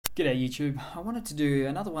G'day YouTube. I wanted to do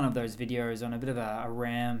another one of those videos on a bit of a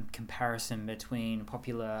RAM comparison between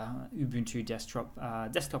popular Ubuntu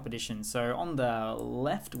desktop editions. So on the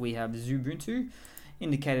left we have Xubuntu,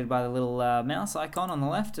 indicated by the little mouse icon on the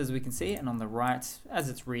left as we can see, and on the right, as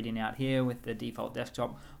it's reading out here with the default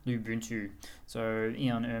desktop, Lubuntu. So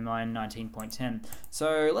Untitled 19.10.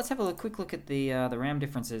 So let's have a quick look at the RAM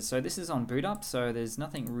differences. So this is on boot up, so there's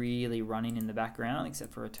nothing really running in the background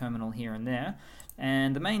except for a terminal here and there,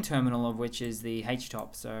 and the main terminal of which is the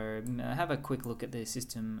htop. So have a quick look at the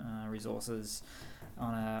system resources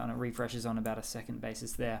on a refreshes on about a second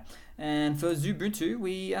basis there. And for Xubuntu,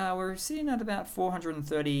 we're sitting at about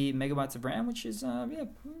 430 megabytes of RAM, which is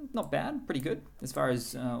not bad, pretty good as far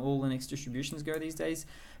as all Linux distributions go these days.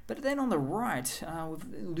 But then on the right,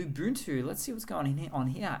 with Lubuntu, let's see what's going on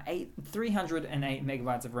here. 308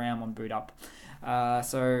 megabytes of RAM on boot up.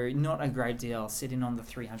 So not a great deal, sitting on the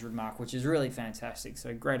 300 mark, which is really fantastic.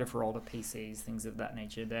 So greater for older PCs, things of that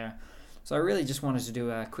nature there. So I really just wanted to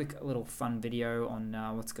do a quick little fun video on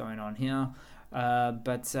what's going on here.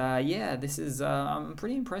 Yeah, this is I'm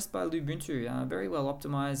pretty impressed by Lubuntu. Very well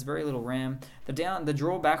optimized, very little RAM. The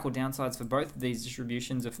drawback or downsides for both of these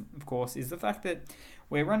distributions, of course, is the fact that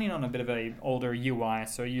we're running on a bit of a older UI,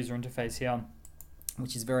 so user interface here,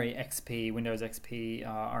 which is very Windows XP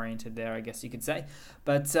oriented there, I guess you could say.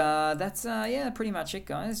 But that's pretty much it,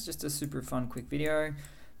 guys. Just a super fun quick video.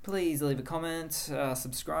 Please leave a comment,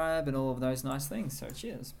 subscribe, and all of those nice things. So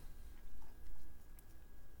cheers.